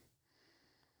that is.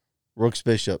 Rook's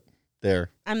Bishop. There.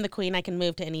 I'm the queen. I can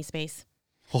move to any space.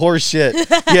 Horse shit.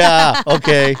 Yeah.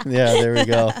 Okay. Yeah. There we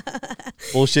go.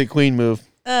 Bullshit queen move.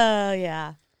 Oh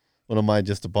yeah. What am I?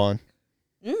 Just a pawn?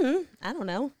 I don't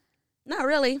know. Not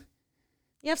really.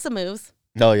 You have some moves.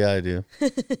 No, yeah, I do.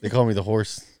 They call me the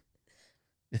horse.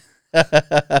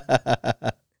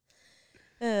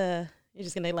 You're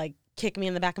just going to, kick me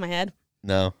in the back of my head?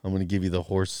 No, I'm going to give you the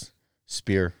horse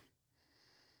spear.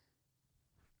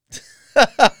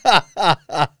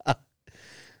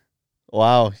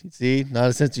 Wow. See? Not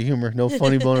a sense of humor. No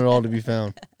funny bone at all to be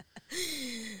found.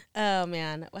 Oh,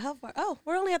 man. Well, how far? Oh,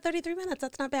 we're only at 33 minutes.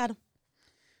 That's not bad.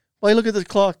 Why look at the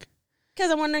clock? Because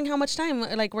I'm wondering how much time,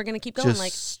 we're going to keep going.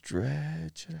 Just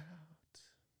stretch it out.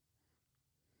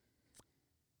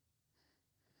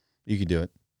 You can do it.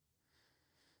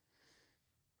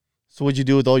 So what'd you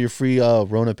do with all your free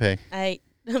Rona pay?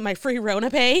 My free Rona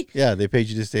pay? Yeah, they paid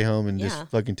you to stay home and just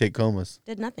fucking take comas.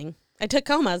 Did nothing. I took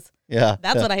comas. Yeah.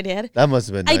 That's what I did. That must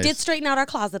have been nice. I did straighten out our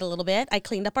closet a little bit. I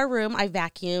cleaned up our room. I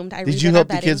vacuumed. Did you help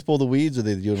the kids pull the weeds, or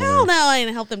did they do it? Hell no, I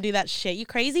didn't help them do that shit. You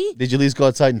crazy? Did you at least go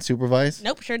outside and supervise?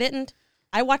 Nope, sure didn't.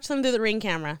 I watched them through the Ring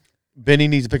camera. Benny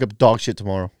needs to pick up dog shit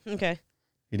tomorrow. Okay.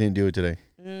 He didn't do it today.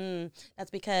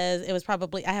 That's because it was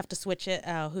probably, I have to switch it,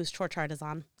 whose chore chart is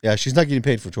on. Yeah, she's not getting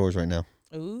paid for chores right now.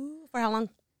 Ooh, for how long?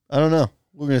 I don't know.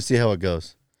 We're going to see how it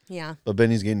goes. Yeah. But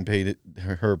Benny's getting paid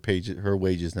her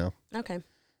wages now. Okay.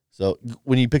 So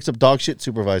when he picks up dog shit,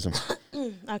 supervise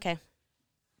him. Okay.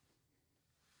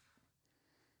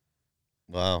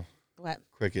 Wow. What?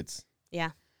 Crickets.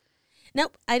 Yeah.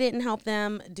 Nope, I didn't help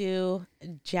them do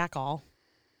jack all.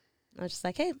 I was just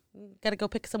like, hey, got to go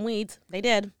pick some weeds. They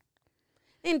did.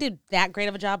 They didn't do that great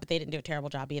of a job, but they didn't do a terrible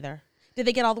job either. Did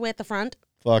they get all the way at the front?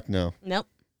 Fuck no. Nope.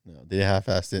 No, they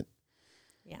half-assed it.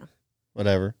 Yeah.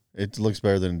 Whatever. It looks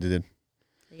better than it did.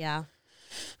 Yeah.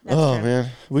 Oh, true.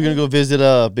 Man. We're going to go visit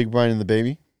Big Brian and the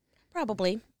baby?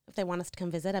 Probably, if they want us to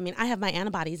come visit. I mean, I have my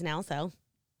antibodies now, so.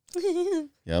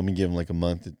 Yeah, I'm going to give him a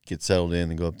month to get settled in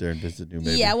and go up there and visit new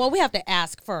baby. Yeah, well, we have to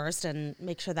ask first and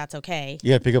make sure that's okay.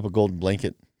 You got to pick up a golden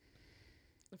blanket.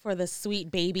 For the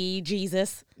sweet baby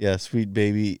Jesus. Yeah, sweet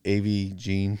baby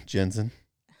Jean Jensen.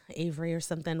 Avery or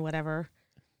something, whatever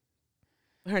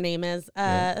her name is.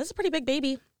 That's a pretty big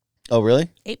baby. Oh, really?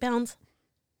 8 pounds.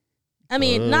 I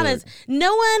mean, not as...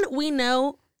 No one we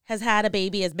know has had a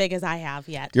baby as big as I have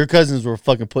yet. Your cousins were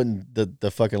fucking putting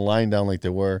the fucking line down like they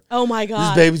were. Oh, my God.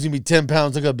 This baby's going to be 10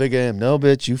 pounds. Look how big I am. No,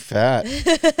 bitch, you fat.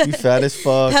 You fat as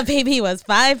fuck. That baby was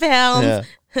 5 pounds,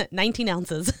 19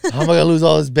 ounces. How am I going to lose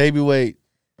all this baby weight?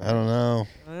 I don't know.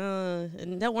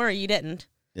 Don't worry, you didn't.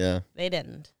 Yeah. They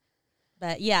didn't.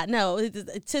 But yeah, no,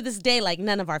 to this day, like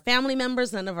none of our family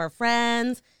members, none of our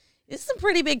friends, it's some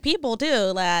pretty big people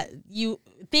too, that you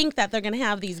think that they're going to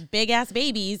have these big ass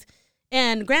babies.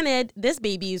 And granted, this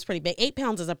baby is pretty big. 8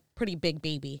 pounds is a pretty big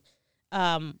baby.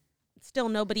 Still,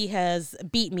 nobody has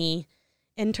beat me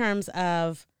in terms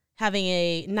of having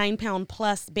a 9 pound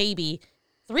plus baby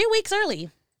 3 weeks early.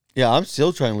 Yeah, I'm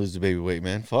still trying to lose the baby weight,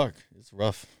 man. Fuck. It's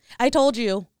rough. I told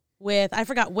you I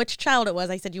forgot which child it was.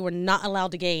 I said you were not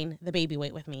allowed to gain the baby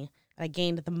weight with me. I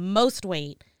gained the most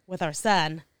weight with our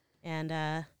son. And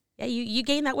yeah, you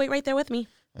gained that weight right there with me.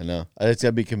 I know. I just got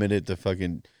to be committed to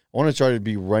fucking, I want to try to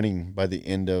be running by the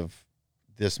end of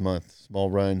this month,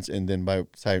 small runs. And then by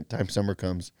the time summer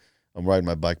comes, I'm riding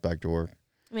my bike back to work.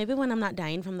 Maybe when I'm not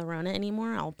dying from the Rona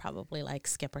anymore, I'll probably like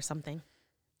skip or something.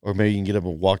 Or maybe you can get up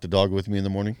and walk the dog with me in the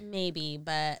morning. Maybe,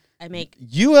 but I make...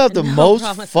 You have the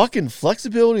most fucking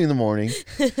flexibility in the morning.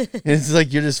 And it's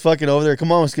like you're just fucking over there.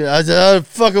 Come on, let's get... I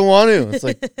fucking want to. It's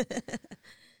like...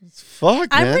 It's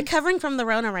fuck, man. I'm recovering from the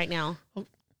Rona right now.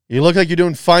 You look like you're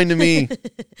doing fine to me.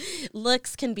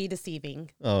 Looks can be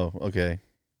deceiving. Oh, okay.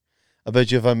 I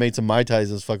bet you if I made some Mai Tais,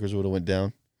 those fuckers would have went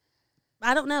down.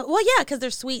 I don't know. Well, yeah, because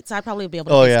they're sweet, so I'd probably be able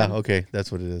to taste them. them. Okay.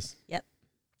 That's what it is. Yep.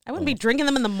 I wouldn't be drinking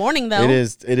them in the morning, though. It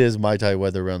is Mai Tai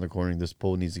weather around the corner. This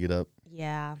pool needs to get up.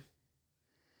 Yeah.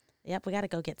 Yep, we got to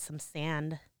go get some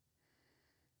sand.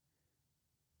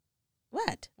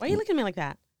 What? Why are you looking at me like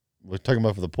that? We're talking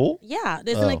about for the pool? Yeah.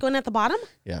 Isn't it going at the bottom?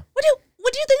 Yeah. What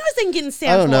do you think I was thinking getting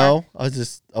sand for? I don't know.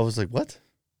 I was like, what?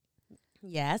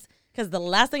 Yes, because the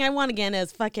last thing I want again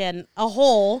is fucking a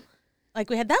hole like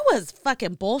we had. That was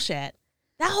fucking bullshit.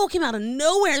 That hole came out of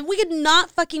nowhere. We could not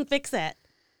fucking fix it.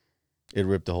 It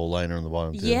ripped the whole liner on the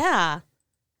bottom, too. Yeah.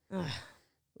 Ugh.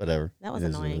 Whatever. That was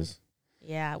annoying.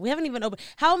 Yeah. We haven't even opened.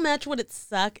 How much would it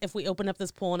suck if we opened up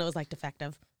this pool and it was like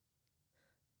defective?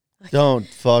 Like, don't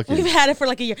fucking. We've had it for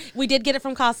like a year. We did get it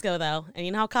from Costco, though. And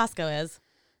you know how Costco is.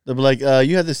 They'll be like,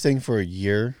 you had this thing for a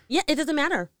year? Yeah, it doesn't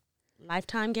matter.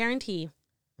 Lifetime guarantee.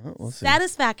 Oh, we'll see.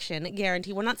 Satisfaction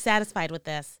guarantee. We're not satisfied with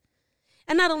this.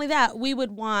 And not only that, we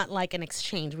would want like an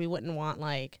exchange. We wouldn't want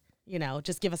like,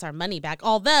 just give us our money back.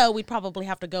 Although we'd probably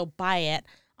have to go buy it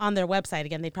on their website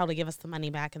again. They'd probably give us the money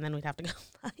back and then we'd have to go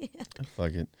buy it.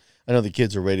 Fuck it. I know the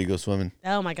kids are ready to go swimming.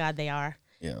 Oh my God, they are.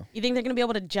 Yeah. You think they're going to be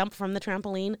able to jump from the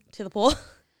trampoline to the pool?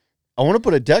 I want to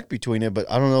put a deck between it, but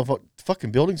I don't know if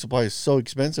fucking building supply is so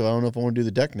expensive. I don't know if I want to do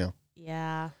the deck now.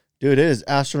 Yeah. Dude, it is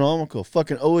astronomical.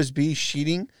 Fucking OSB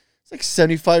sheeting. It's like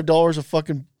 $75 a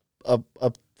fucking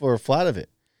for a flat of it.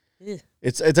 Ugh.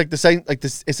 It's like the same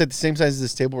it's like the same size as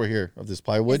this table right here of this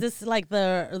plywood. Is this like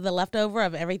the leftover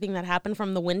of everything that happened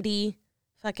from the windy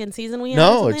fucking season we had?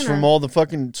 No, it's from all the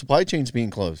fucking supply chains being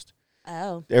closed.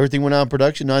 Oh. Everything went out in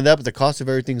production, not that, but the cost of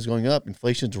everything's going up.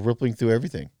 Inflation's rippling through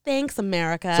everything. Thanks,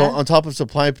 America. So on top of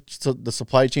the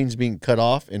supply chains being cut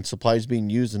off and supplies being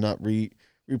used and not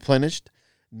replenished,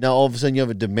 now all of a sudden you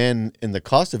have a demand in the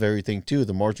cost of everything too.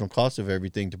 The marginal cost of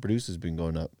everything to produce has been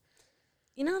going up.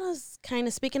 You know what I was kind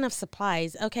of, speaking of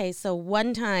supplies, okay, so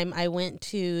one time I went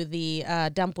to the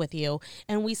dump with you,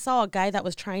 and we saw a guy that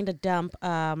was trying to dump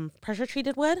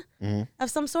pressure-treated wood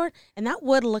of some sort, and that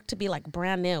wood looked to be, like,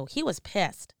 brand new. He was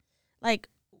pissed. Like,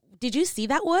 did you see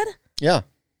that wood? Yeah.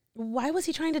 Why was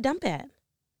he trying to dump it?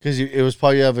 Because it was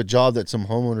probably a job that some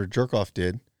homeowner jerk-off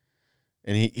did,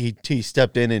 and he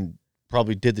stepped in and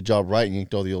probably did the job right and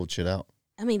yanked all the old shit out.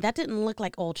 I mean, that didn't look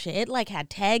like old shit. It like had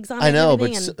tags on it. I know,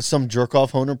 but some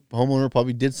jerk-off homeowner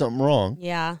probably did something wrong.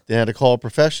 Yeah. They had to call a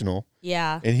professional.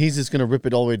 Yeah. And he's just going to rip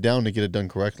it all the way down to get it done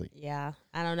correctly. Yeah.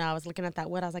 I don't know. I was looking at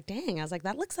that wood. I was like, dang. I was like,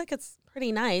 that looks like it's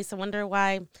pretty nice. I wonder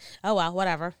why. Oh, well,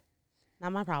 whatever.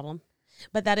 Not my problem.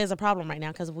 But that is a problem right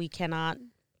now because we cannot.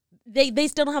 They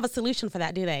still don't have a solution for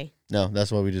that, do they? No,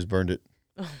 that's why we just burned it.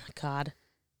 Oh, my God.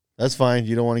 That's fine.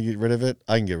 You don't want to get rid of it?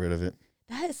 I can get rid of it.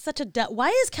 That is such a why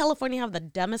does California have the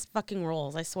dumbest fucking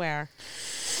rules? I swear.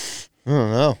 I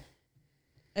don't know.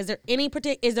 Is there any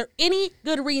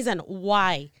good reason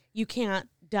why you can't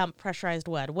dump pressurized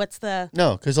wood?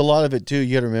 No, because a lot of it too.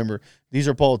 You got to remember these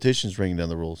are politicians bringing down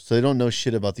the rules, so they don't know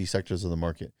shit about these sectors of the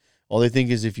market. All they think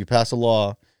is if you pass a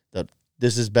law that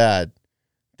this is bad.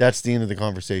 That's the end of the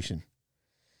conversation.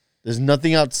 There's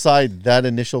nothing outside that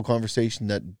initial conversation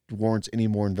that warrants any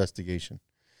more investigation.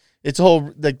 It's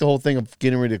the whole thing of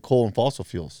getting rid of coal and fossil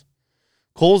fuels.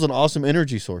 Coal is an awesome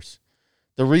energy source.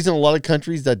 The reason a lot of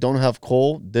countries that don't have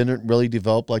coal didn't really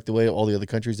develop like the way all the other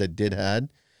countries that did had,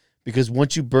 because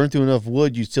once you burn through enough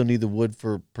wood, you still need the wood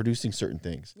for producing certain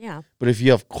things. Yeah. But if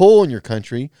you have coal in your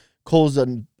country, coal is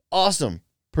an awesome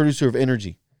producer of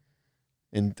energy.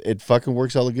 And it fucking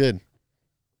works all the good.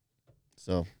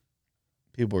 So,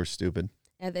 people are stupid.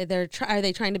 Are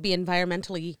they trying to be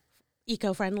environmentally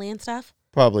eco-friendly and stuff?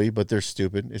 Probably, but they're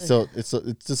stupid. It's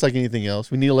just like anything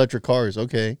else. We need electric cars.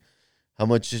 Okay. How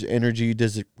much energy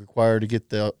does it require to get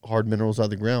the hard minerals out of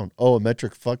the ground? Oh, a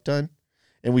metric fuck ton?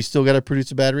 And we still got to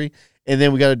produce a battery? And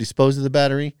then we got to dispose of the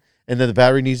battery? And then the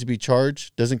battery needs to be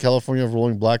charged? Doesn't California have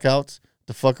rolling blackouts?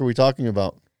 The fuck are we talking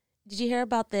about? Did you hear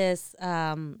about this,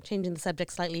 changing the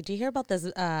subject slightly, did you hear about this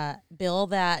bill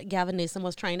that Gavin Newsom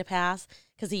was trying to pass?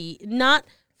 Because not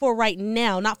for right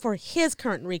now, not for his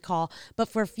current recall, but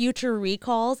for future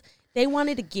recalls, they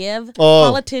wanted to give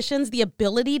politicians the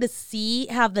ability to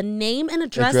have the name and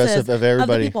addresses of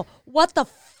everybody. Of the people. What the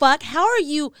fuck? How do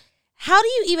you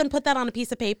even put that on a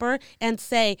piece of paper and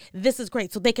say, this is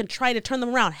great, so they can try to turn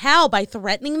them around? How? By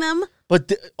threatening them?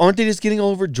 But aren't they just getting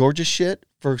over Georgia shit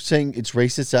for saying it's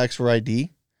racist acts for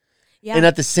ID? Yeah. And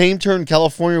at the same turn,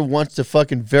 California wants to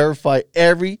fucking verify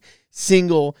every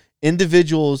single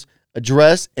individual's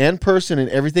address and person and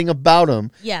everything about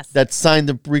them. Yes. That signed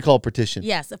the recall petition.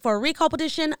 Yes. For a recall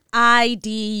petition, ID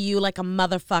you like a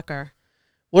motherfucker.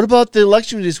 What about the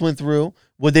election we just went through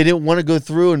where they didn't want to go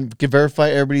through and verify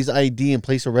everybody's ID and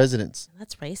place of residence?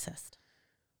 That's racist.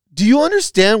 Do you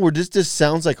understand where this just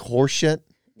sounds like horseshit?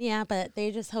 Yeah, but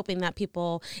they're just hoping that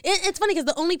people... It's funny because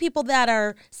the only people that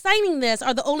are signing this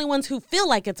are the only ones who feel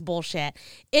like it's bullshit.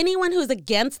 Anyone who's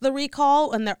against the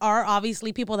recall, and there are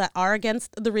obviously people that are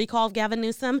against the recall of Gavin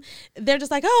Newsom, they're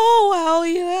just like, oh, well,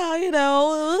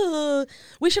 yeah,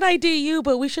 we should ID you,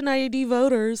 but we shouldn't ID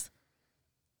voters.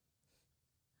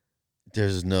 There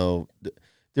is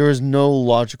no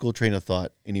logical train of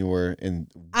thought anywhere in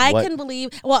I can believe.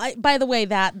 Well, by the way,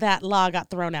 that law got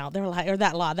thrown out. They're like, or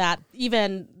that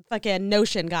even fucking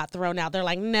notion got thrown out. They're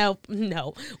like, no,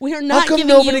 we are not. How come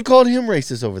nobody called him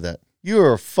racist over that? You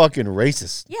are a fucking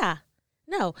racist. Yeah.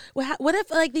 No. What if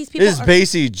like these people? This is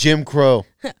basically Jim Crow.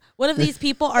 What if these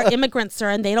people are immigrants, sir,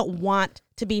 and they don't want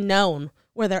to be known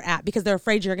where they're at because they're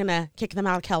afraid you're gonna kick them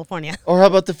out of California? Or how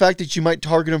about the fact that you might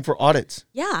target them for audits?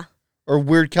 Yeah. Or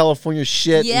weird California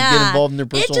shit and get involved in their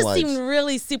personal lives. It just seemed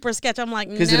really super sketch. I'm like,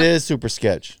 because it is super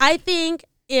sketch. I think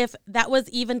if that was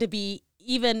even to be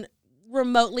even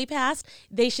remotely passed,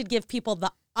 they should give people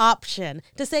the option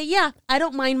to say, yeah, I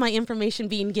don't mind my information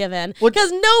being given,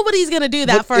 because nobody's going to do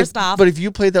that off. But if you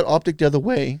play that optic the other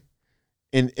way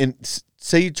and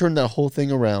say you turn that whole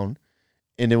thing around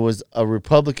and it was a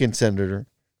Republican senator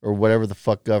or whatever the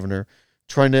fuck governor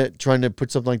trying to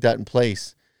put something like that in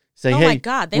place, saying, hey, my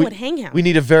God, they would hang him. We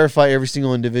need to verify every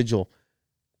single individual.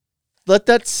 Let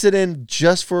that sit in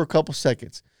just for a couple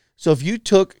seconds. So if you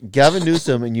took Gavin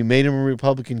Newsom and you made him a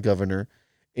Republican governor,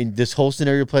 and this whole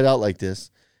scenario played out like this,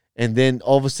 and then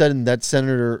all of a sudden that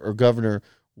senator or governor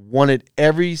wanted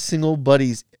every single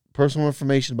buddy's personal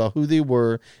information about who they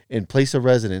were and place of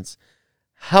residence,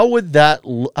 how would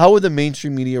the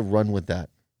mainstream media run with that?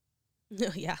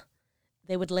 Yeah.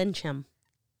 They would lynch him.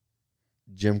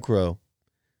 Jim Crow.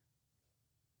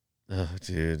 Oh,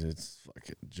 dude, it's a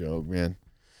fucking joke, man.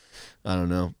 I don't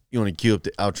know. You want to cue up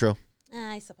the outro?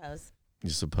 I suppose. You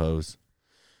suppose.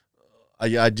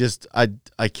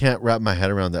 I can't wrap my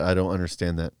head around that. I don't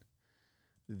understand that.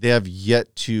 They have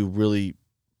yet to really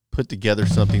put together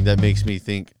something that makes me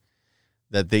think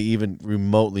that they even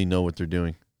remotely know what they're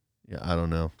doing. Yeah, I don't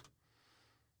know.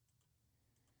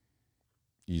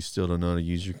 You still don't know how to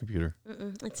use your computer.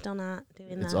 It's still not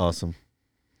doing that. It's awesome.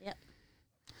 Yep.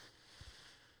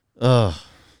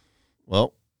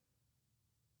 Well.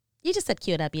 You just said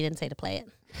cue it up. You didn't say to play it.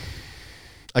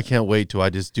 I can't wait till I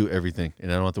just do everything and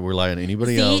I don't have to rely on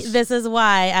anybody else. This is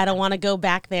why I don't want to go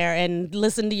back there and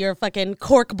listen to your fucking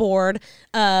cork board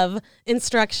of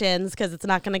instructions, because it's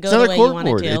not going to go the way you want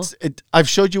it to. I've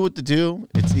showed you what to do.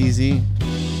 It's easy.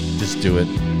 Just do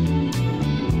it.